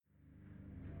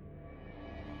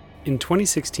In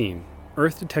 2016,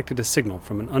 Earth detected a signal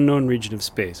from an unknown region of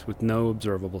space with no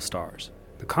observable stars.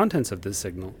 The contents of this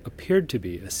signal appeared to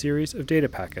be a series of data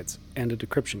packets and a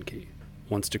decryption key.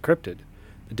 Once decrypted,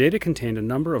 the data contained a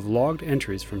number of logged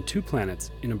entries from 2 planets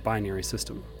in a binary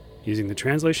system. Using the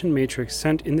translation matrix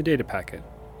sent in the data packet,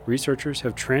 researchers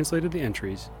have translated the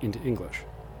entries into English.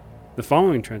 The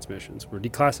following transmissions were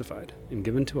declassified and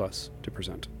given to us to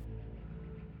present.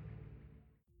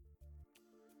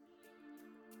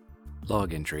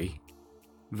 Log entry: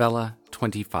 Vela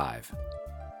 25,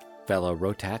 Vela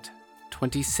Rotat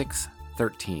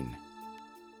 2613,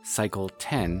 Cycle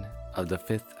 10 of the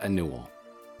 5th Annual.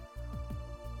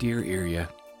 Dear Iria,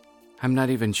 I'm not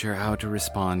even sure how to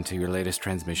respond to your latest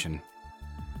transmission.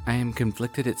 I am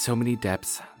conflicted at so many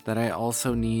depths that I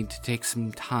also need to take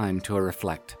some time to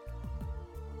reflect.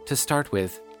 To start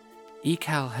with,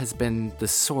 ECAL has been the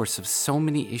source of so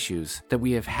many issues that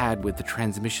we have had with the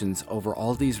transmissions over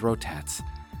all these rotats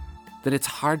that it's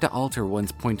hard to alter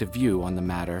one's point of view on the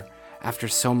matter after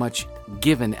so much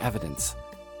given evidence.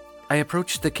 I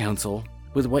approached the council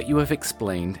with what you have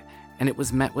explained, and it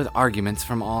was met with arguments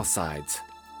from all sides.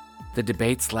 The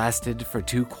debates lasted for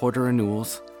 2 quarter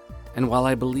annuals, and while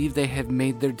I believe they have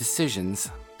made their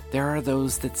decisions, there are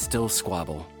those that still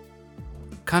squabble.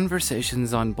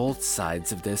 Conversations on both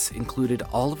sides of this included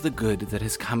all of the good that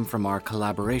has come from our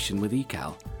collaboration with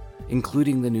ECAL,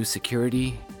 including the new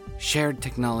security, shared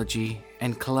technology,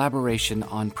 and collaboration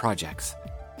on projects.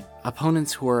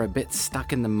 Opponents who are a bit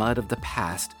stuck in the mud of the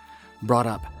past brought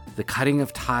up the cutting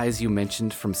of ties you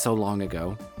mentioned from so long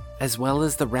ago, as well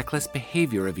as the reckless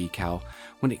behavior of ECAL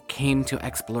when it came to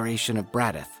exploration of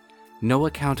Bradith, no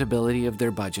accountability of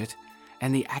their budget,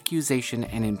 and the accusation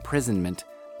and imprisonment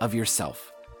of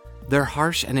yourself. Their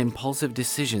harsh and impulsive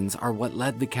decisions are what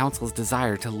led the Council's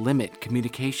desire to limit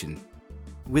communication.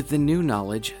 With the new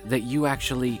knowledge that you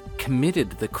actually committed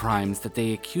the crimes that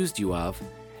they accused you of,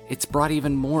 it's brought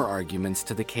even more arguments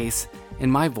to the case,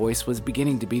 and my voice was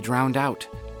beginning to be drowned out.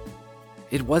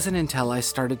 It wasn't until I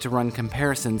started to run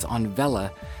comparisons on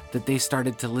Vela that they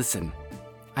started to listen.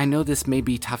 I know this may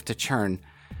be tough to churn,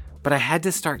 but I had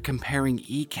to start comparing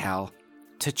ECAL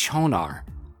to Chonar.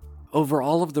 Over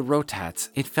all of the rotats,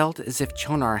 it felt as if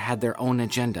Chonar had their own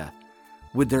agenda,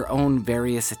 with their own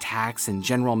various attacks and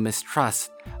general mistrust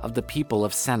of the people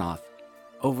of Senoth.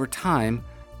 Over time,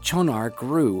 Chonar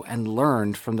grew and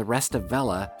learned from the rest of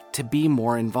Vela to be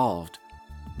more involved.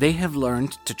 They have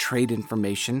learned to trade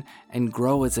information and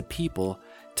grow as a people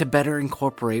to better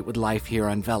incorporate with life here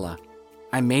on Vela.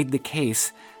 I made the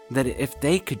case that if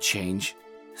they could change,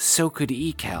 so could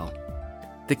ECAL.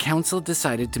 The Council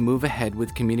decided to move ahead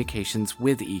with communications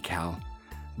with ECAL,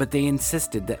 but they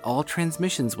insisted that all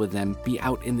transmissions with them be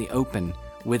out in the open,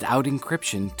 without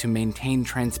encryption to maintain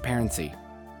transparency.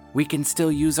 We can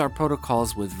still use our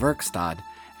protocols with Verkstad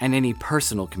and any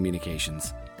personal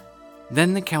communications.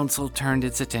 Then the Council turned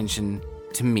its attention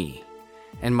to me,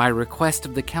 and my request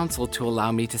of the Council to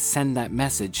allow me to send that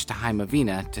message to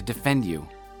Heimovina to defend you.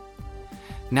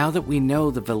 Now that we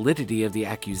know the validity of the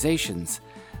accusations,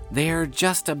 they are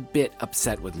just a bit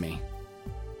upset with me.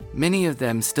 Many of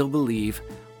them still believe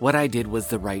what I did was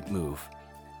the right move,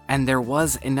 and there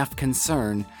was enough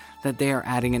concern that they are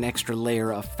adding an extra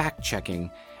layer of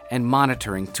fact-checking and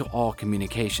monitoring to all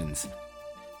communications.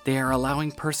 They are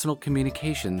allowing personal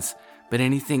communications, but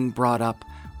anything brought up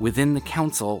within the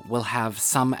Council will have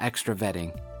some extra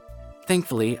vetting.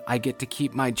 Thankfully, I get to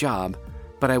keep my job,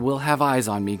 but I will have eyes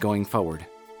on me going forward.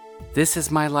 This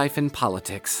is my life in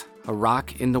politics. A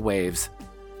rock in the waves.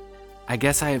 I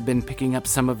guess I have been picking up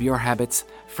some of your habits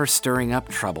for stirring up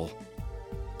trouble.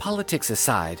 Politics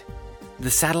aside, the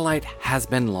satellite has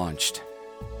been launched.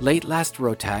 Late last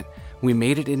rotat, we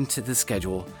made it into the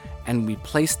schedule, and we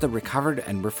placed the recovered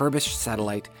and refurbished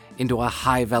satellite into a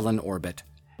high Velan orbit.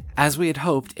 As we had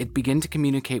hoped, it began to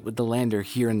communicate with the lander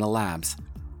here in the labs.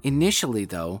 Initially,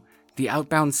 though, the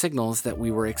outbound signals that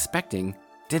we were expecting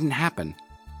didn't happen.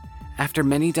 After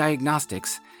many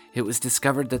diagnostics, it was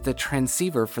discovered that the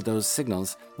transceiver for those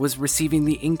signals was receiving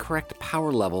the incorrect power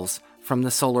levels from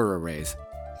the solar arrays.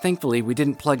 Thankfully, we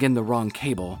didn't plug in the wrong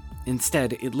cable.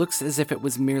 Instead, it looks as if it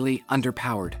was merely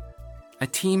underpowered. A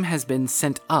team has been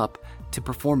sent up to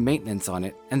perform maintenance on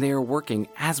it, and they are working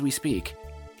as we speak.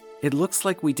 It looks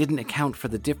like we didn't account for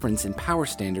the difference in power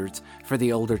standards for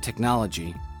the older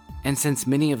technology, and since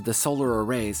many of the solar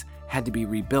arrays had to be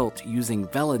rebuilt using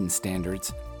Velan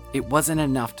standards, it wasn't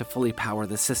enough to fully power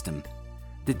the system.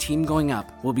 The team going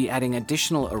up will be adding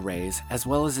additional arrays as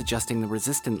well as adjusting the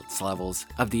resistance levels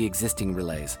of the existing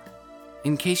relays.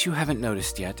 In case you haven't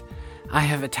noticed yet, I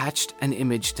have attached an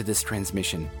image to this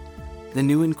transmission. The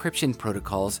new encryption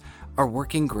protocols are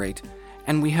working great,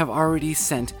 and we have already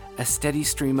sent a steady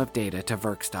stream of data to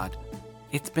Werkstatt.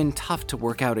 It's been tough to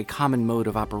work out a common mode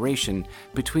of operation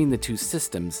between the two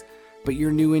systems, but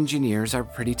your new engineers are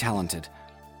pretty talented.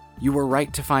 You were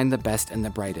right to find the best and the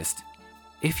brightest.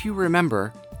 If you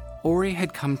remember, Ori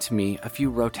had come to me a few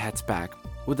rotats back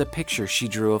with a picture she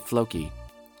drew of Floki.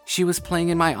 She was playing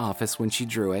in my office when she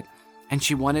drew it, and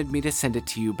she wanted me to send it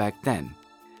to you back then.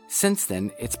 Since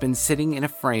then, it's been sitting in a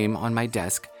frame on my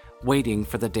desk, waiting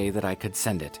for the day that I could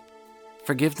send it.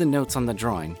 Forgive the notes on the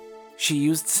drawing. She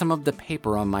used some of the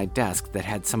paper on my desk that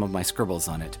had some of my scribbles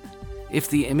on it. If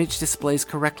the image displays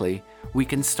correctly, we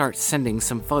can start sending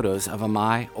some photos of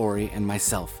Amai, Ori, and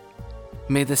myself.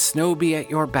 May the snow be at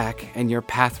your back and your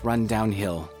path run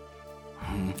downhill.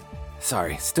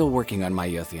 Sorry, still working on my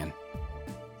Yothian.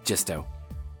 Gisto.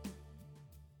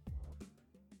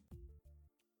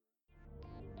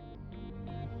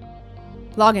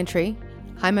 Log entry,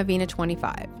 Haimavina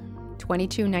 25,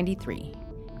 2293,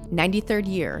 93rd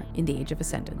year in the Age of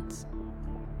Ascendance.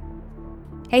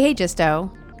 Hey Gisto.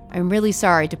 I'm really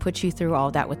sorry to put you through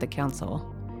all that with the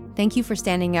Council. Thank you for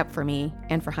standing up for me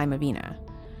and for Haimavina.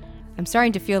 I'm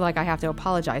starting to feel like I have to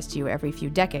apologize to you every few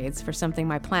decades for something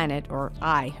my planet or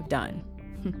I have done.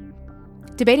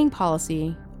 Debating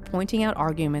policy, pointing out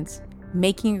arguments,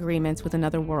 making agreements with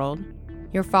another world,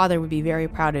 your father would be very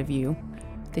proud of you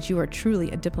that you are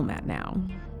truly a diplomat now.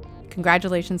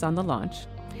 Congratulations on the launch.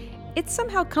 It's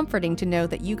somehow comforting to know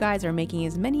that you guys are making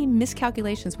as many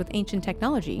miscalculations with ancient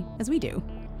technology as we do.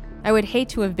 I would hate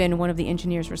to have been one of the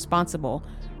engineers responsible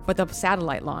for the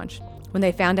satellite launch when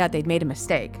they found out they'd made a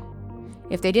mistake.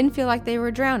 If they didn't feel like they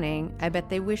were drowning, I bet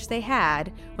they wish they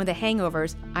had when the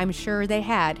hangovers I'm sure they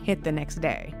had hit the next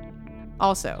day.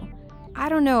 Also, I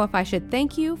don't know if I should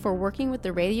thank you for working with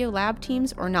the radio lab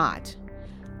teams or not.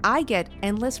 I get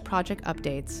endless project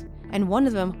updates, and one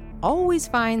of them always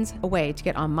finds a way to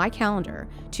get on my calendar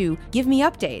to give me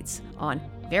updates on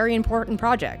very important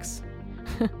projects.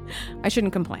 I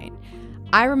shouldn't complain.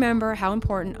 I remember how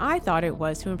important I thought it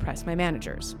was to impress my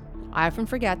managers. I often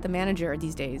forget the manager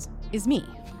these days is me.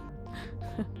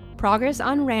 Progress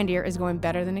on Randir is going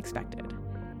better than expected.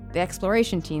 The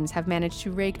exploration teams have managed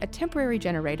to rig a temporary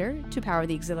generator to power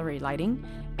the auxiliary lighting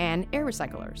and air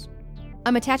recyclers.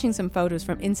 I'm attaching some photos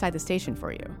from inside the station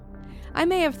for you. I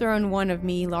may have thrown one of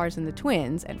me, Lars, and the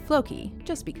twins at Floki,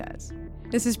 just because.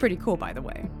 This is pretty cool, by the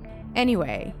way.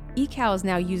 Anyway, ECAL is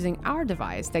now using our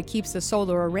device that keeps the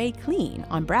solar array clean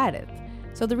on Bradith,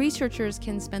 so the researchers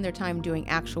can spend their time doing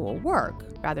actual work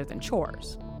rather than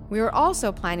chores. We are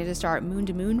also planning to start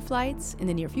moon-to-moon flights in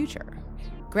the near future.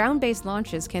 Ground-based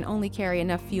launches can only carry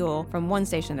enough fuel from one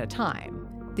station at a time.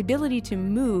 The ability to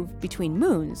move between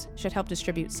moons should help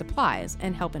distribute supplies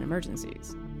and help in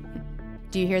emergencies.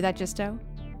 Do you hear that, Gisto?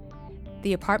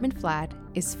 The apartment flat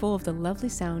is full of the lovely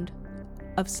sound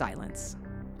of silence.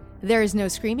 There is no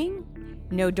screaming,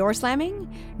 no door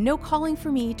slamming, no calling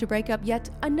for me to break up yet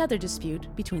another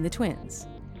dispute between the twins.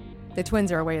 The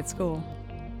twins are away at school.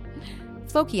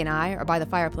 Floki and I are by the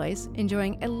fireplace,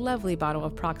 enjoying a lovely bottle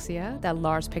of Proxia that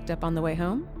Lars picked up on the way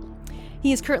home.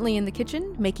 He is currently in the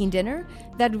kitchen, making dinner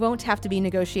that won't have to be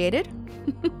negotiated.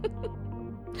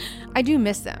 I do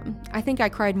miss them. I think I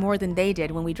cried more than they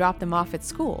did when we dropped them off at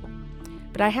school.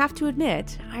 But I have to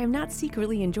admit, I am not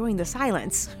secretly enjoying the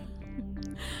silence.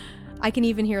 I can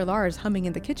even hear Lars humming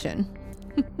in the kitchen.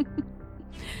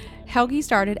 Helgi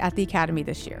started at the academy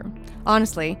this year.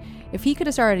 Honestly, if he could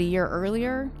have started a year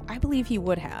earlier, I believe he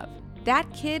would have.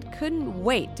 That kid couldn't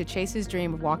wait to chase his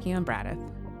dream of walking on Bradith.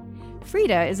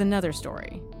 Frida is another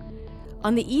story.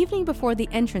 On the evening before the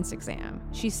entrance exam,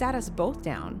 she sat us both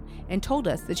down and told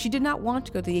us that she did not want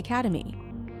to go to the academy.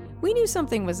 We knew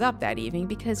something was up that evening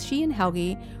because she and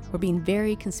Helgi were being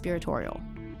very conspiratorial.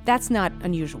 That's not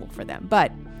unusual for them,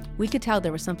 but we could tell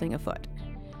there was something afoot.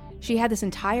 She had this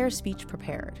entire speech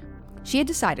prepared. She had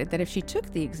decided that if she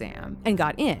took the exam and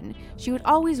got in, she would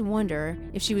always wonder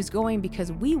if she was going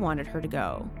because we wanted her to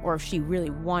go, or if she really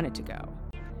wanted to go.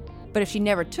 But if she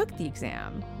never took the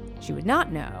exam, she would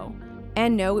not know,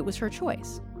 and know it was her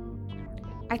choice.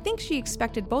 I think she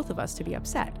expected both of us to be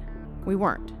upset. We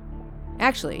weren't.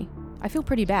 Actually, I feel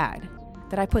pretty bad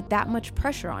that I put that much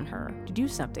pressure on her to do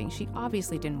something she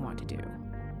obviously didn't want to do.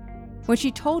 When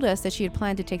she told us that she had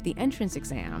planned to take the entrance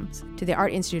exams to the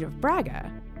Art Institute of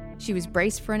Braga, she was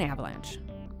braced for an avalanche.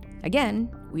 Again,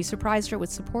 we surprised her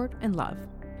with support and love.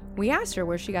 We asked her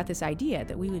where she got this idea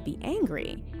that we would be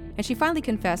angry, and she finally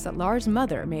confessed that Lars'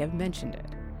 mother may have mentioned it.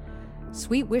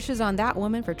 Sweet wishes on that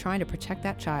woman for trying to protect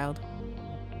that child.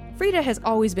 Frida has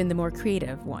always been the more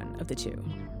creative one of the two.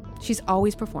 She's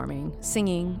always performing,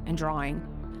 singing, and drawing.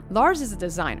 Lars is a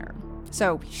designer,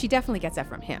 so she definitely gets that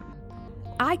from him.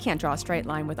 I can't draw a straight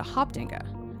line with a hopdinga,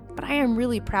 but I am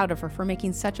really proud of her for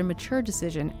making such a mature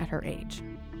decision at her age.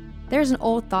 There's an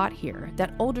old thought here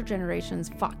that older generations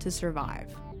fought to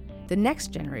survive. The next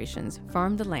generations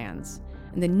farm the lands,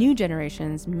 and the new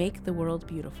generations make the world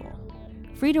beautiful.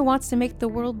 Frida wants to make the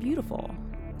world beautiful.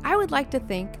 I would like to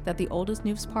think that the oldest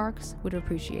Noofs parks would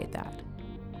appreciate that.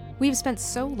 We've spent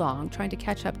so long trying to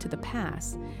catch up to the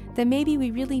past that maybe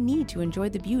we really need to enjoy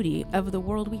the beauty of the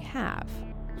world we have.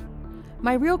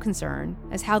 My real concern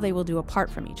is how they will do apart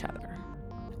from each other.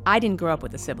 I didn't grow up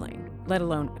with a sibling, let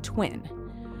alone a twin.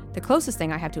 The closest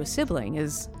thing I have to a sibling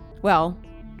is, well,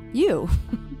 you.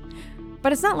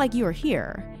 But it's not like you are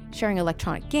here, sharing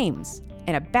electronic games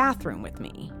in a bathroom with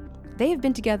me. They have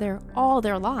been together all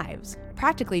their lives,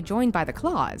 practically joined by the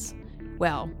claws.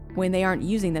 Well, when they aren't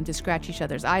using them to scratch each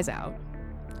other's eyes out.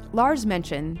 Lars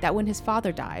mentioned that when his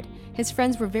father died, his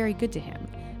friends were very good to him,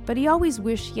 but he always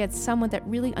wished he had someone that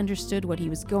really understood what he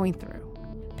was going through.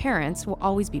 Parents will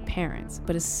always be parents,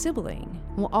 but a sibling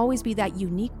will always be that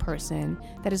unique person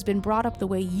that has been brought up the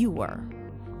way you were,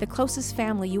 the closest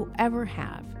family you'll ever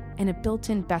have, and a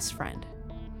built-in best friend.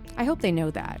 I hope they know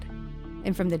that.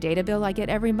 And from the data bill I get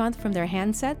every month from their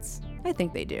handsets, I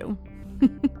think they do.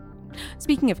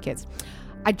 Speaking of kids,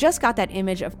 I just got that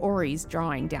image of Ori's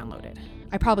drawing downloaded.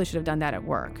 I probably should have done that at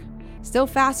work. Still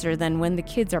faster than when the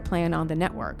kids are playing on the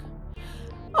network.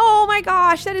 Oh my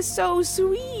gosh, that is so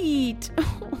sweet.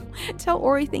 Tell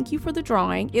Ori thank you for the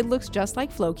drawing. It looks just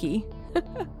like Floki.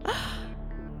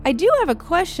 I do have a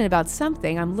question about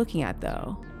something I'm looking at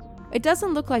though. It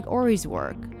doesn't look like Ori's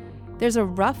work. There's a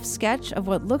rough sketch of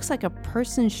what looks like a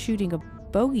person shooting a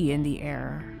bogey in the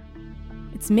air.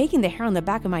 It's making the hair on the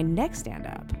back of my neck stand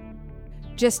up.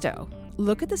 Gisto,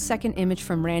 look at the second image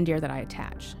from Randir that I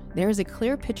attached. There is a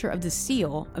clear picture of the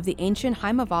seal of the ancient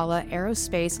Haimavala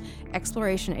Aerospace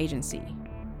Exploration Agency.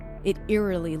 It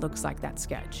eerily looks like that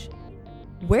sketch.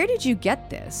 Where did you get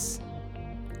this?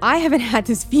 I haven't had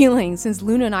this feeling since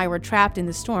Luna and I were trapped in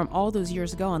the storm all those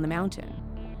years ago on the mountain.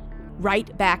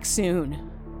 Right back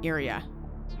soon, Iria.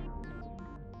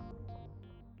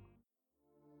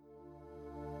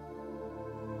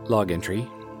 Log entry: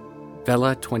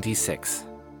 Vela 26,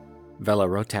 Vela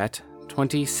Rotat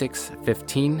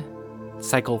 2615,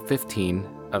 Cycle 15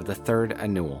 of the 3rd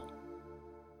Annual.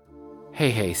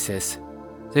 Hey sis,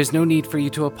 there's no need for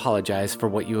you to apologize for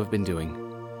what you have been doing.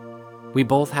 We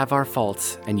both have our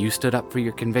faults, and you stood up for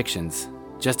your convictions,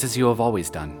 just as you have always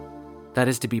done. That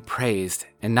is to be praised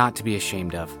and not to be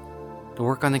ashamed of. The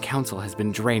work on the council has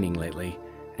been draining lately,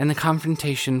 and the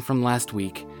confrontation from last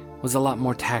week was a lot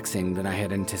more taxing than I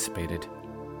had anticipated.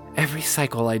 Every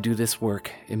cycle I do this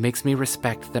work, it makes me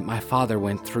respect that my father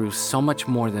went through so much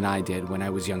more than I did when I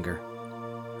was younger.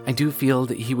 I do feel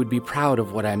that he would be proud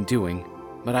of what I'm doing,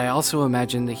 but I also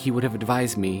imagine that he would have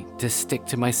advised me to stick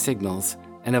to my signals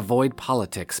and avoid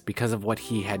politics because of what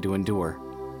he had to endure.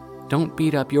 Don't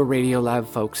beat up your Radiolab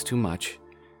folks too much.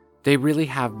 They really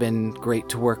have been great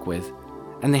to work with,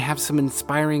 and they have some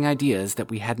inspiring ideas that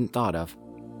we hadn't thought of.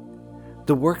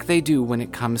 The work they do when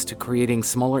it comes to creating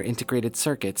smaller integrated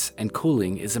circuits and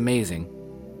cooling is amazing.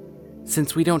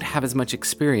 Since we don't have as much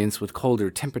experience with colder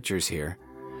temperatures here,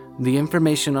 the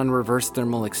information on reverse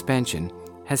thermal expansion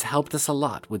has helped us a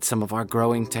lot with some of our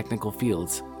growing technical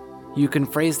fields. You can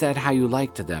phrase that how you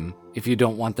like to them if you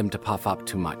don't want them to puff up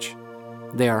too much.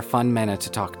 They are fun mana to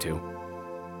talk to.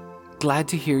 Glad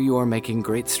to hear you are making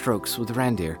great strokes with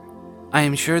Randir. I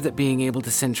am sure that being able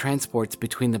to send transports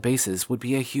between the bases would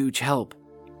be a huge help.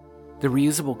 The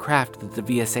reusable craft that the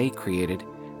VSA created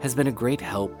has been a great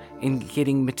help in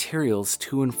getting materials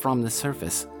to and from the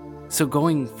surface, so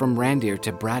going from Randir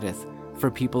to Bradith for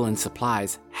people and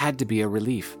supplies had to be a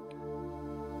relief.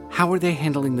 How are they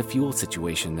handling the fuel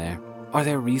situation there? Are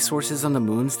there resources on the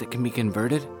moons that can be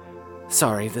converted?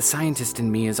 Sorry, the scientist in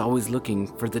me is always looking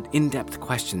for the in-depth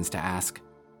questions to ask.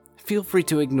 Feel free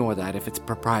to ignore that if it's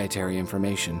proprietary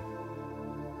information.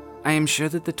 I am sure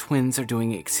that the twins are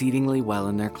doing exceedingly well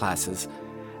in their classes,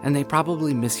 and they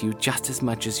probably miss you just as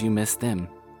much as you miss them.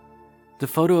 The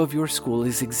photo of your school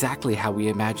is exactly how we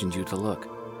imagined you to look.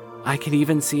 I can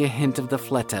even see a hint of the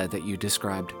fleta that you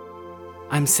described.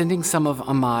 I'm sending some of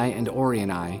Amai and Ori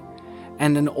and I,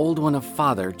 and an old one of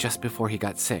Father just before he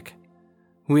got sick.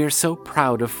 We are so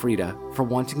proud of Frida for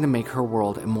wanting to make her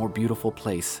world a more beautiful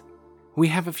place. We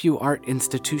have a few art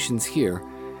institutions here,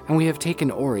 and we have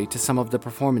taken Ori to some of the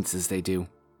performances they do,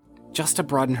 just to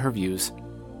broaden her views.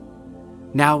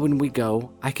 Now when we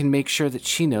go, I can make sure that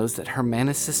she knows that her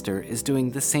Mana sister is doing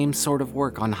the same sort of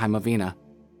work on Haimavina.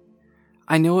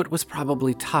 I know it was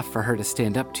probably tough for her to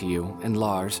stand up to you and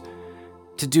Lars,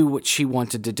 to do what she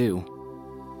wanted to do.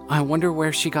 I wonder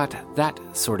where she got that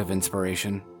sort of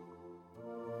inspiration.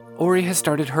 Ori has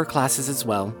started her classes as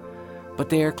well, but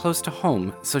they are close to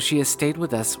home, so she has stayed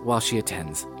with us while she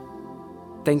attends.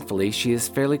 Thankfully, she is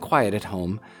fairly quiet at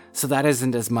home, so that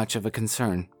isn't as much of a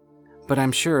concern. But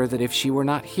I'm sure that if she were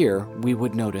not here, we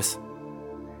would notice.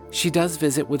 She does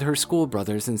visit with her school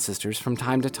brothers and sisters from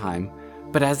time to time,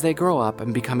 but as they grow up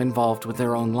and become involved with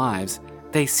their own lives,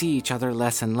 they see each other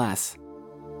less and less.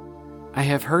 I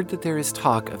have heard that there is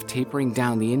talk of tapering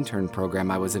down the intern program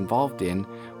I was involved in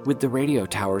with the radio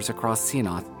towers across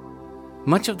Seanoth.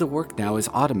 Much of the work now is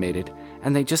automated,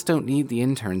 and they just don't need the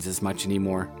interns as much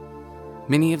anymore.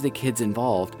 Many of the kids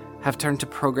involved have turned to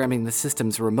programming the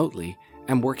systems remotely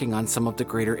and working on some of the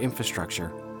greater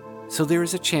infrastructure. So there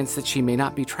is a chance that she may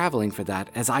not be traveling for that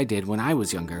as I did when I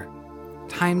was younger.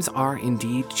 Times are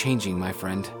indeed changing, my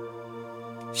friend.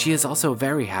 She is also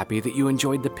very happy that you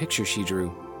enjoyed the picture she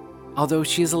drew, although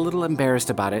she is a little embarrassed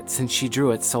about it since she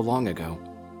drew it so long ago.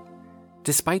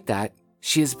 Despite that,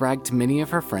 she has bragged to many of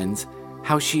her friends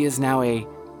how she is now a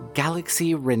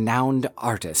galaxy-renowned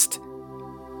artist.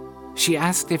 She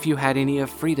asked if you had any of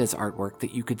Frida's artwork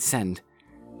that you could send.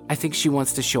 I think she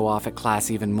wants to show off at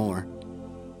class even more.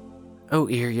 Oh,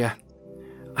 Irya,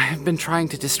 I have been trying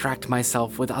to distract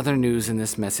myself with other news in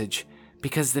this message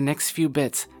because the next few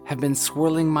bits have been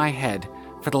swirling my head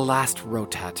for the last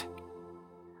rotat.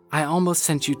 I almost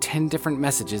sent you 10 different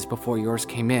messages before yours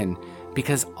came in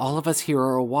because all of us here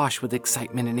are awash with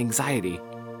excitement and anxiety.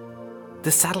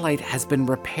 The satellite has been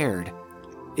repaired.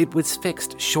 It was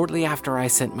fixed shortly after I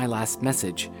sent my last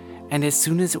message, and as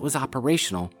soon as it was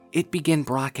operational, it began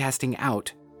broadcasting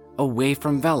out, away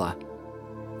from Vela.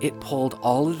 It pulled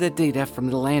all of the data from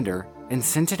the lander and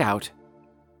sent it out,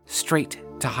 straight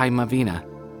to Haimavina.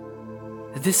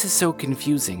 This is so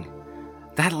confusing.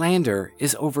 That lander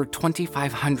is over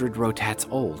 2,500 rotats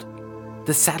old.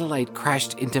 The satellite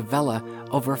crashed into Vela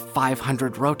over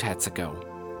 500 rotats ago.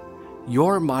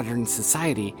 Your modern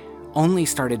society only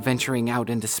started venturing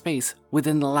out into space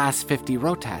within the last 50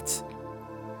 rotats.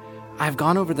 I've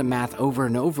gone over the math over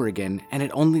and over again, and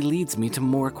it only leads me to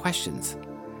more questions.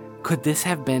 Could this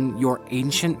have been your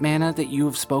ancient mana that you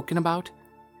have spoken about?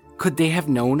 Could they have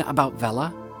known about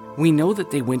Vela? We know that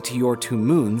they went to your 2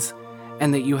 moons,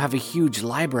 and that you have a huge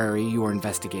library you are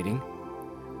investigating.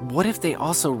 What if they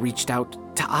also reached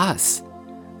out to us?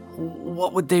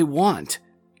 What would they want?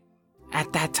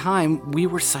 At that time, we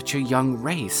were such a young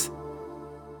race.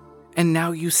 And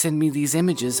now you send me these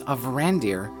images of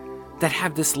Randir that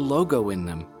have this logo in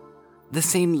them. The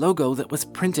same logo that was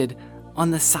printed on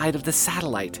the side of the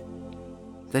satellite.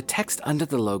 The text under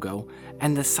the logo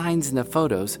and the signs in the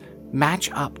photos match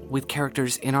up with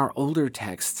characters in our older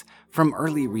texts from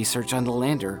early research on the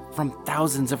lander from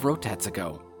thousands of rotats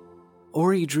ago.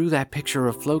 Ori drew that picture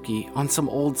of Floki on some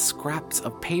old scraps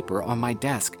of paper on my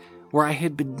desk where I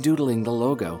had been doodling the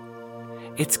logo.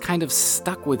 It's kind of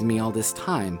stuck with me all this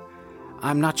time.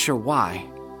 I'm not sure why.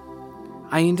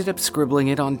 I ended up scribbling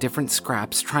it on different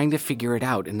scraps, trying to figure it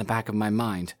out in the back of my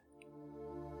mind.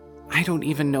 I don't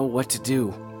even know what to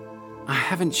do. I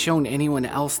haven't shown anyone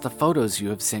else the photos you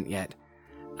have sent yet.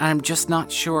 I'm just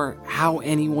not sure how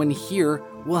anyone here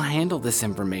will handle this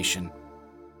information.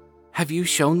 Have you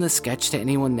shown the sketch to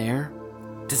anyone there?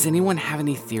 Does anyone have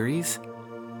any theories?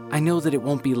 I know that it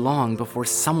won't be long before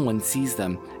someone sees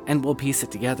them and will piece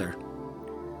it together.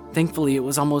 Thankfully, it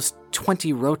was almost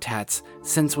 20 rotats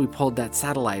since we pulled that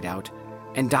satellite out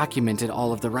and documented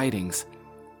all of the writings,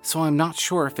 so I'm not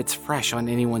sure if it's fresh on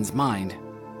anyone's mind.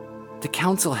 The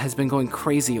council has been going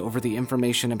crazy over the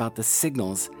information about the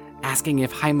signals, asking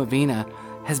if Haimavina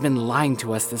has been lying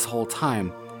to us this whole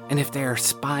time and if they are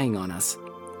spying on us.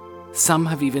 Some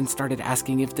have even started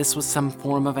asking if this was some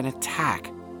form of an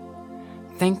attack.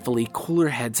 Thankfully, cooler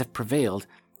heads have prevailed,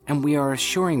 and we are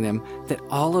assuring them that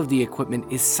all of the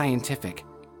equipment is scientific.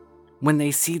 When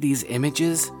they see these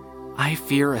images, I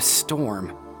fear a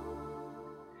storm.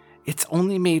 It's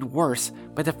only made worse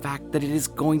by the fact that it is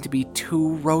going to be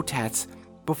 2 rotats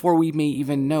before we may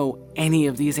even know any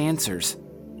of these answers,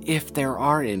 if there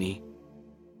are any.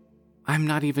 I'm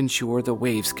not even sure the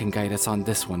waves can guide us on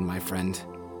this one, my friend.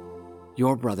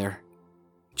 Your brother,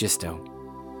 Gisto.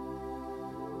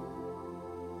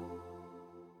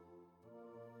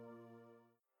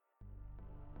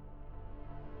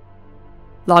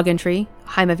 Log entry,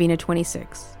 Haimavina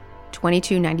 26,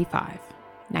 2295,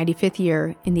 95th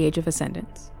year in the Age of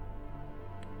Ascendance.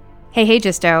 Hey,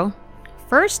 Gisto.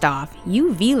 First off,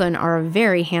 you Velan are a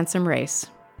very handsome race.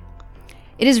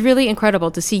 It is really incredible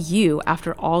to see you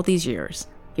after all these years.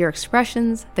 Your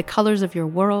expressions, the colors of your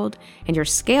world, and your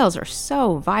scales are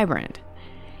so vibrant.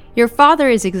 Your father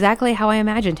is exactly how I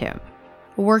imagined him.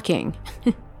 Working.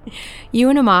 You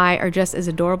and Amai are just as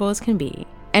adorable as can be.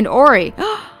 And Ori,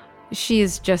 she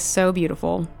is just so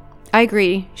beautiful. I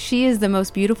agree, she is the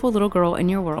most beautiful little girl in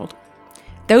your world.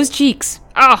 Those cheeks,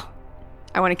 I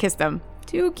want to kiss them.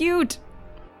 Too cute.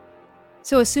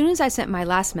 So as soon as I sent my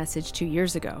last message 2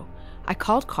 years ago, I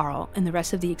called Carl and the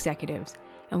rest of the executives,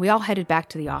 and we all headed back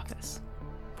to the office.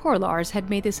 Poor Lars had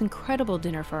made this incredible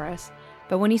dinner for us,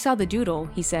 but when he saw the doodle,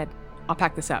 he said, "I'll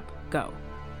pack this up, go."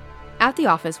 At the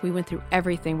office, we went through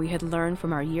everything we had learned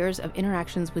from our years of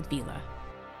interactions with Vila.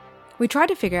 We tried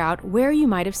to figure out where you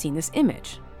might have seen this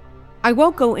image. I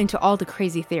won't go into all the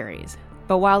crazy theories,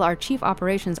 but while our chief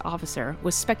operations officer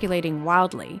was speculating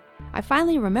wildly, I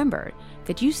finally remembered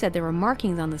that you said there were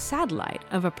markings on the satellite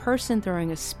of a person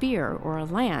throwing a spear or a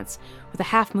lance with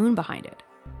a half moon behind it.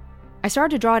 I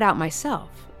started to draw it out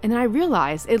myself, and then I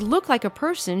realized it looked like a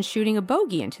person shooting a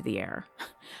bogey into the air.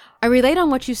 I relayed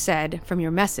on what you said from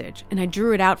your message, and I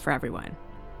drew it out for everyone,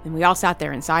 and we all sat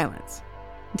there in silence,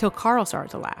 until Carl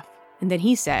started to laugh, and then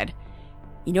he said,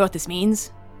 "You know what this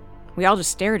means?" We all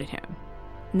just stared at him,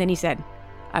 and then he said,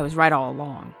 "I was right all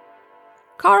along."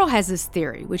 Carl has this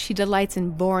theory, which he delights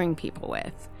in boring people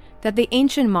with, that the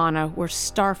ancient Mana were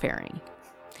starfaring.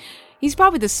 He's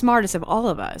probably the smartest of all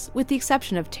of us, with the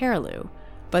exception of Terelu,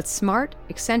 but smart,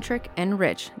 eccentric, and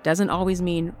rich doesn't always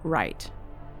mean right.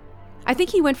 I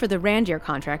think he went for the Randir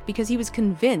contract because he was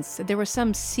convinced that there was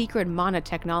some secret Mana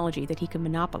technology that he could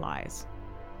monopolize.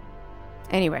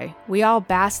 Anyway, we all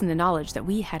basked in the knowledge that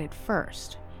we had it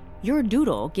first. Your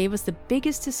doodle gave us the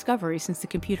biggest discovery since the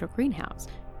computer greenhouse,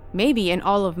 maybe in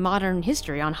all of modern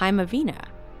history on Haimavina.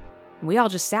 We all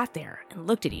just sat there and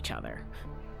looked at each other.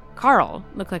 Carl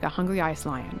looked like a hungry ice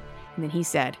lion, and then he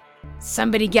said,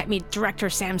 "Somebody get me Director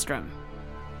Sandstrom."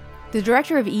 The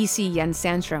director of EC, Jens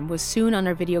Sandstrom, was soon on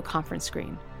our video conference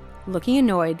screen, looking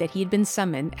annoyed that he had been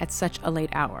summoned at such a late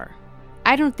hour.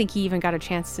 I don't think he even got a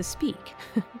chance to speak.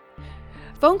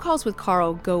 Phone calls with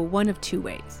Carl go one of two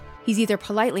ways. He's either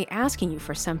politely asking you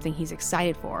for something he's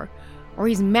excited for, or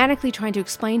he's manically trying to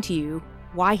explain to you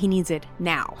why he needs it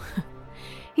now.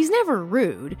 He's never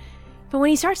rude, but when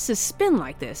he starts to spin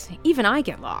like this, even I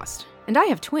get lost. And I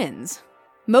have twins.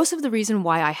 Most of the reason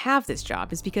why I have this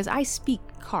job is because I speak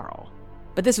Carl.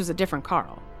 But this was a different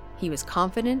Carl. He was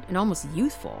confident and almost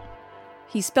youthful.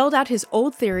 He spelled out his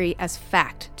old theory as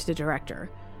fact to the director,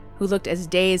 who looked as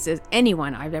dazed as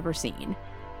anyone I've ever seen.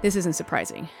 This isn't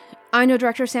surprising. I know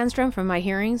Director Sandstrom from my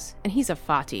hearings, and he's a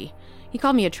Fati. He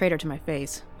called me a traitor to my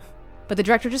face. But the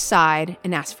director just sighed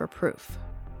and asked for proof.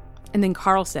 And then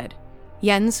Carl said,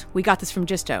 "Jens, we got this from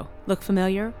Gisto. Look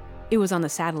familiar? It was on the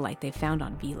satellite they found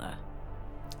on Vila."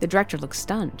 The director looked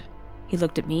stunned. He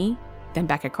looked at me, then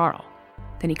back at Carl.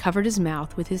 Then he covered his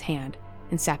mouth with his hand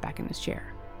and sat back in his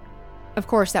chair. Of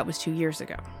course, that was 2 years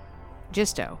ago.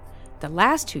 Gisto, the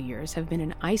last 2 years have been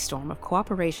an ice storm of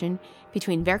cooperation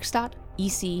between Werkstatt,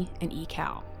 EC, and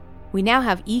ECAL. We now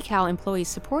have ECAL employees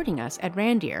supporting us at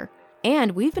Randir,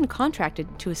 and we've been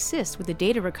contracted to assist with the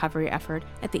data recovery effort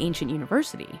at the ancient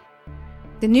university.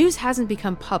 The news hasn't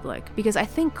become public because I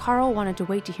think Carl wanted to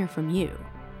wait to hear from you.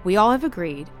 We all have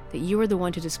agreed that you were the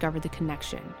one to discover the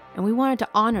connection, and we wanted to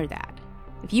honor that.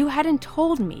 If you hadn't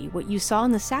told me what you saw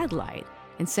on the satellite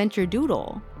and sent your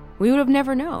doodle, we would have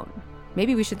never known.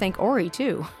 Maybe we should thank Ori,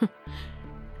 too.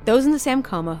 Those in the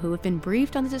Samcoma who have been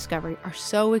briefed on the discovery are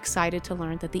so excited to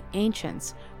learn that the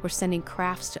ancients were sending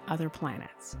crafts to other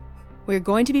planets. We're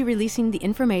going to be releasing the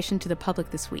information to the public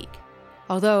this week,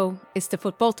 although it's the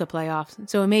Footbolta playoffs,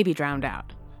 so it may be drowned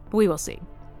out. But we will see.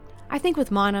 I think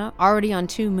with Mana already on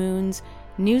 2 moons,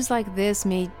 news like this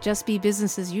may just be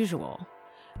business as usual.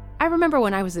 I remember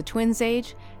when I was the twins'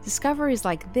 age, discoveries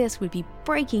like this would be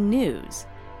breaking news.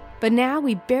 But now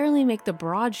we barely make the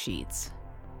broadsheets.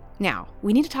 Now,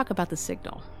 we need to talk about the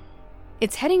signal.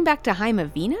 It's heading back to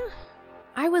Haimavina?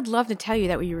 I would love to tell you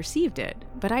that we received it,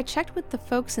 but I checked with the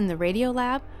folks in the radio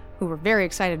lab, who were very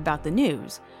excited about the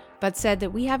news, but said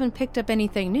that we haven't picked up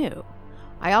anything new.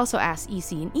 I also asked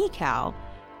EC and ECAL,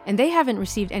 and they haven't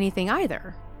received anything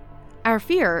either. Our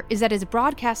fear is that it's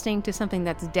broadcasting to something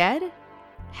that's dead,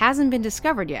 hasn't been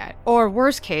discovered yet, or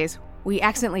worst case, we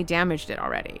accidentally damaged it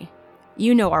already.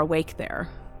 You know our wake there.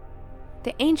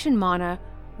 The ancient Mana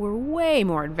were way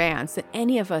more advanced than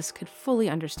any of us could fully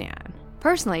understand.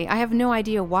 Personally, I have no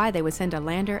idea why they would send a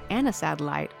lander and a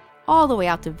satellite all the way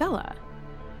out to Vela.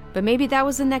 But maybe that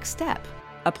was the next step,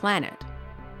 a planet.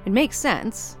 It makes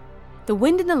sense. The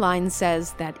wind in the line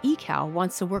says that ECAL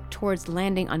wants to work towards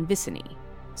landing on Vicini,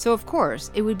 So of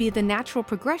course, it would be the natural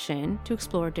progression to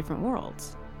explore different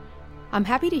worlds. I'm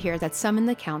happy to hear that some in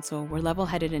the council were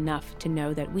level-headed enough to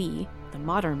know that we, the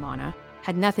modern Mana,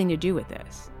 had nothing to do with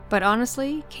this. But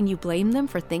honestly, can you blame them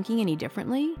for thinking any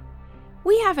differently?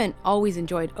 We haven't always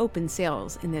enjoyed open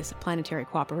sales in this planetary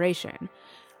cooperation.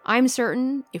 I'm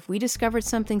certain if we discovered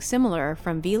something similar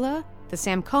from Vila, the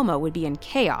Samcoma would be in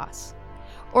chaos.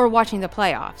 Or watching the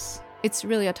playoffs. It's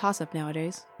really a toss-up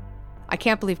nowadays. I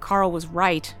can't believe Carl was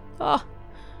right. Oh.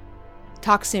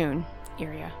 Talk soon,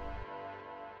 Iria.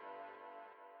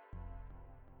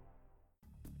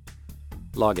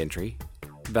 Log entry,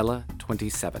 Vela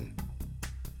 27.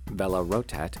 Vela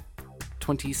Rotat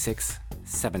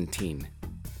 2617.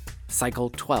 Cycle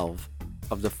 12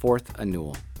 of the 4th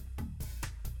Annual.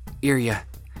 Iria,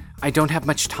 I don't have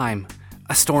much time.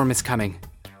 A storm is coming.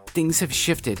 Things have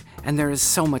shifted, and there is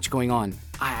so much going on.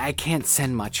 I can't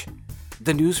send much.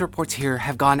 The news reports here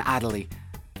have gone idly.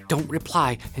 Don't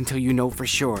reply until you know for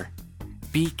sure.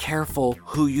 Be careful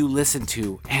who you listen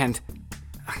to, and...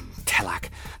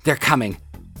 Telak, they're coming.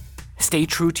 Stay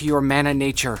true to your mana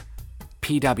nature.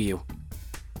 PW.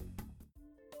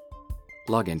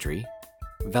 Log entry,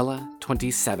 Vela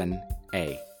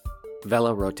 27A.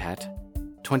 Vela Rotat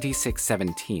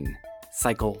 2617.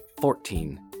 Cycle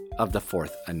 14 of the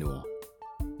 4th Annual.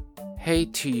 Hey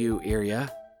to you,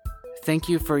 Iria. Thank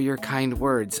you for your kind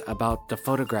words about the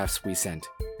photographs we sent.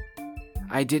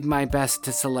 I did my best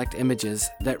to select images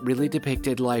that really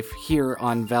depicted life here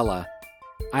on Vela.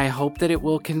 I hope that it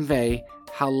will convey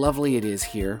how lovely it is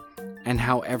here and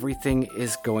how everything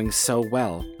is going so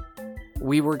well.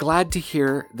 We were glad to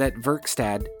hear that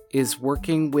Verkstad is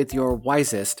working with your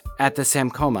wisest at the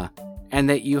Samcoma and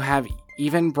that you have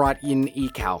even brought in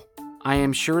Ekau. I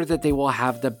am sure that they will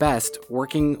have the best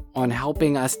working on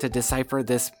helping us to decipher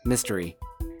this mystery.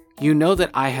 You know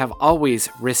that I have always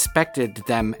respected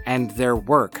them and their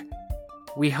work.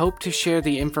 We hope to share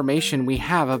the information we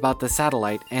have about the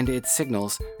satellite and its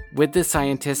signals with the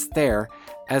scientists there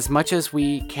as much as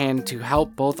we can to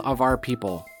help both of our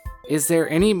people. Is there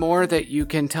any more that you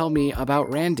can tell me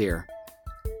about Randir?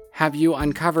 Have you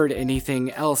uncovered anything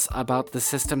else about the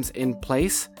systems in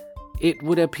place? It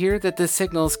would appear that the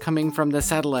signals coming from the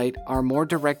satellite are more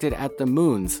directed at the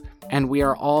moons, and we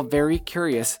are all very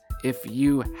curious if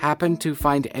you happen to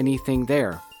find anything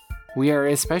there. We are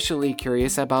especially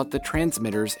curious about the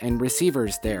transmitters and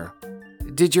receivers there.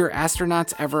 Did your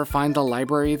astronauts ever find the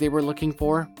library they were looking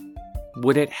for?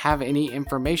 Would it have any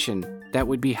information that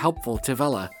would be helpful to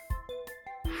Vela?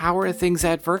 How are things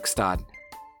at Verkstad?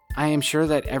 I am sure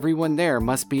that everyone there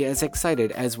must be as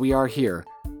excited as we are here.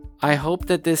 I hope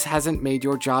that this hasn't made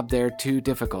your job there too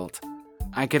difficult.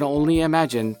 I can only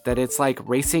imagine that it's like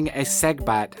racing a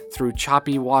segbat through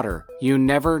choppy water. You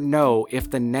never know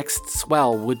if the next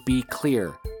swell would be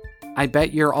clear. I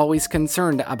bet you're always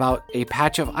concerned about a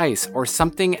patch of ice or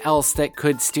something else that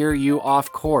could steer you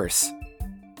off course.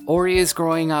 Ori is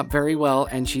growing up very well,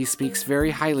 and she speaks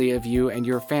very highly of you and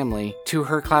your family to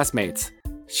her classmates.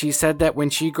 She said that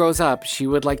when she grows up, she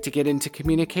would like to get into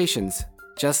communications,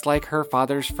 just like her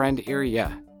father's friend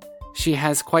Iria. She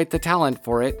has quite the talent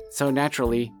for it, so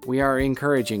naturally, we are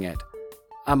encouraging it.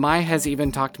 Amai has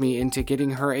even talked me into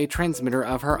getting her a transmitter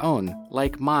of her own,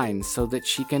 like mine, so that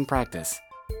she can practice.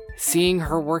 Seeing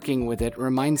her working with it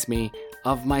reminds me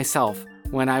of myself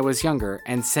when I was younger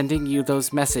and sending you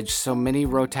those messages so many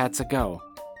rotats ago.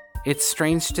 It's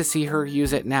strange to see her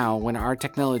use it now when our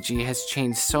technology has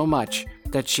changed so much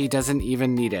that she doesn't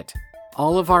even need it.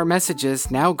 All of our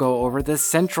messages now go over the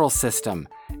central system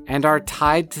and are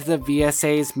tied to the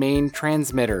VSA's main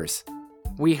transmitters.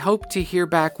 We hope to hear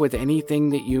back with anything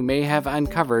that you may have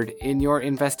uncovered in your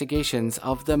investigations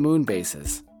of the moon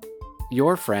bases.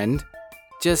 Your friend,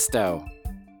 Gisto.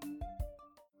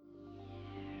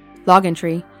 Log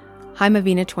entry,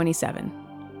 Jaimavina 27.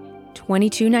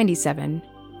 2297,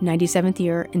 97th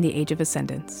year in the Age of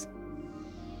Ascendance.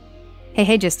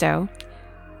 Hey, Gisto.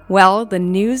 Well, the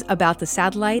news about the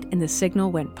satellite and the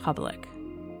signal went public.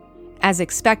 As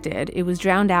expected, it was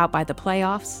drowned out by the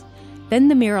playoffs, then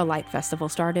the Mira Light Festival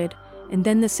started, and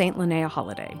then the St. Linnea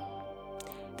holiday.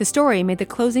 The story made the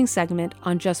closing segment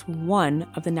on just one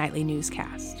of the nightly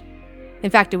newscasts.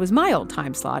 In fact, it was my old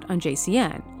time slot on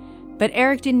JCN, but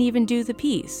Eric didn't even do the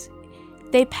piece.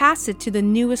 They passed it to the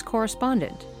newest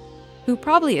correspondent, who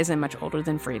probably isn't much older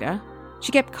than Frida.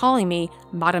 She kept calling me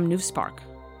Madame Newspark.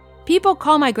 People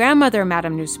call my grandmother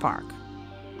Madame Newspark.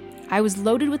 I was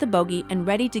loaded with a bogey and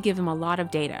ready to give them a lot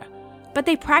of data, but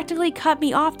they practically cut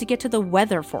me off to get to the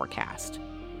weather forecast.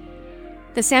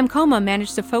 The Samcoma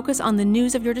managed to focus on the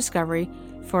news of your discovery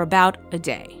for about a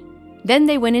day. Then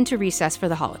they went into recess for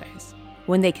the holidays.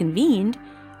 When they convened,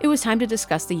 it was time to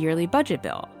discuss the yearly budget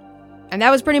bill. And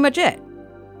that was pretty much it.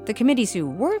 The committees who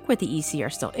work with the EC are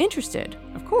still interested,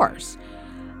 of course,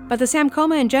 but the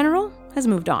Samcoma in general has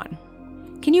moved on.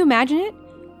 Can you imagine it?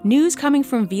 News coming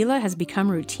from Vila has become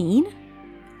routine?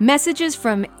 Messages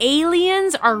from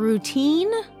aliens are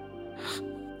routine?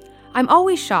 I'm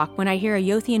always shocked when I hear a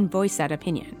Yothian voice that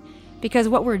opinion, because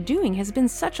what we're doing has been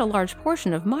such a large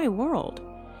portion of my world.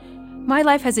 My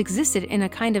life has existed in a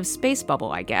kind of space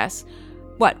bubble, I guess.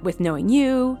 What with knowing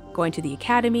you, going to the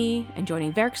academy, and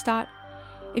joining Werkstatt.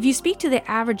 If you speak to the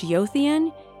average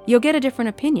Yothian, you'll get a different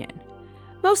opinion.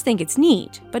 Most think it's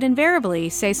neat, but invariably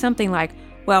say something like,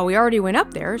 well, we already went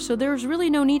up there, so there's really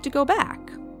no need to go back.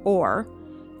 Or,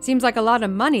 seems like a lot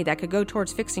of money that could go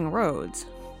towards fixing roads.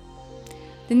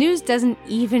 The news doesn't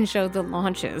even show the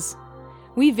launches.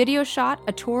 We video shot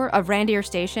a tour of Randier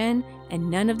Station, and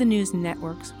none of the news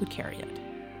networks would carry it.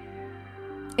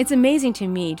 It's amazing to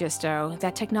me, Gisto,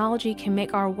 that technology can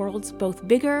make our worlds both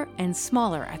bigger and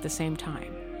smaller at the same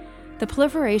time. The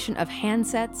proliferation of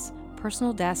handsets,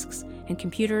 personal desks, and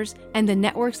computers, and the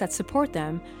networks that support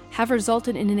them have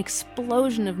resulted in an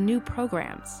explosion of new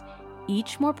programs,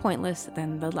 each more pointless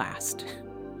than the last.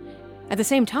 At the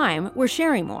same time, we're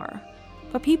sharing more,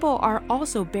 but people are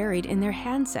also buried in their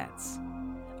handsets.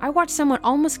 I watched someone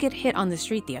almost get hit on the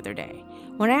street the other day.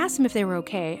 When I asked them if they were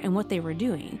okay and what they were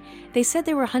doing, they said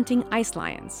they were hunting ice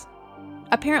lions.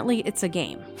 Apparently, it's a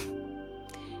game.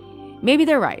 Maybe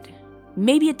they're right.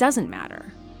 Maybe it doesn't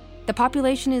matter. The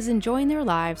population is enjoying their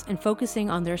lives and focusing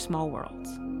on their small worlds.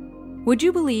 Would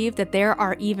you believe that there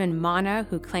are even Mana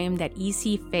who claim that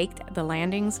EC faked the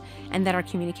landings and that our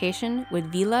communication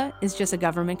with Vila is just a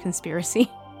government conspiracy?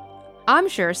 I'm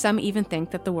sure some even think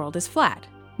that the world is flat.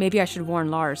 Maybe I should warn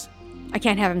Lars. I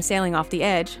can't have him sailing off the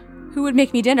edge. Who would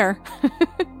make me dinner?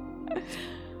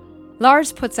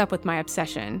 Lars puts up with my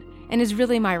obsession and is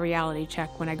really my reality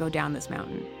check when I go down this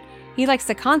mountain. He likes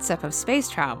the concept of space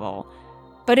travel,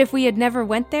 but if we had never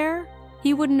went there,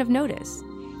 he wouldn't have noticed.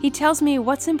 He tells me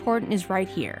what's important is right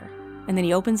here, and then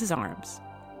he opens his arms.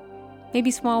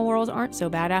 Maybe small worlds aren't so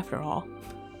bad after all.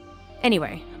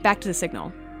 Anyway, back to the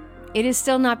signal. It is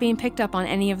still not being picked up on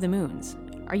any of the moons.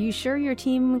 Are you sure your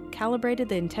team calibrated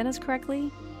the antennas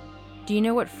correctly? Do you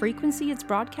know what frequency it's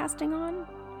broadcasting on?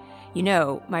 You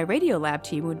know, my radio lab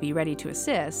team would be ready to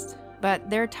assist, but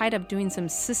they're tied up doing some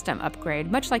system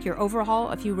upgrade, much like your overhaul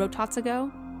a few rotats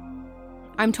ago.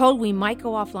 I'm told we might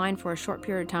go offline for a short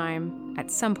period of time at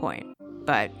some point,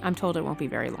 but I'm told it won't be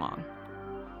very long.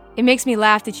 It makes me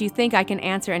laugh that you think I can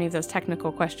answer any of those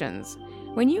technical questions,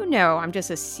 when you know I'm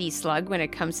just a sea slug when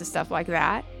it comes to stuff like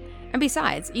that. And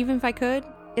besides, even if I could,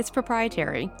 it's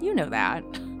proprietary. You know that.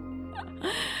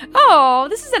 Oh,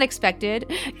 this is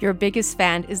unexpected. Your biggest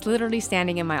fan is literally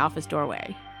standing in my office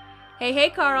doorway. Hey,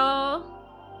 Carl.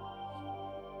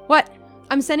 What?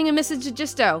 I'm sending a message to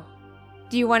Gisto.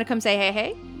 Do you want to come say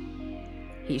hey?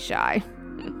 He's shy.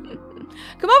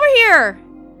 Come over here.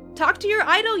 Talk to your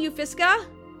idol, you Fiska.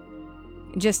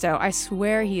 Gisto, I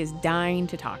swear he is dying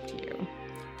to talk to you.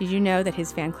 Did you know that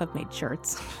his fan club made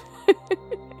shirts?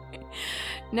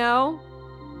 No?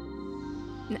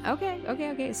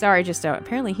 Okay. Sorry, Gisto.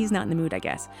 Apparently he's not in the mood, I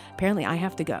guess. Apparently I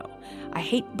have to go. I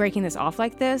hate breaking this off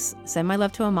like this. Send my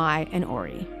love to Amai and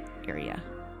Ori. Iria.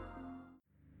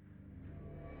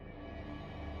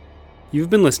 You've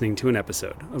been listening to an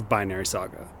episode of Binary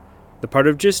Saga. The part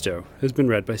of Gisto has been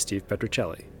read by Steve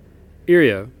Petrocelli.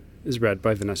 Iria is read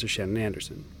by Vanessa Shannon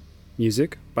Anderson.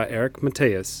 Music by Eric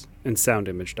Mateus and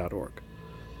soundimage.org.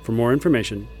 For more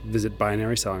information, visit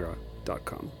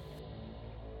binarysaga.com.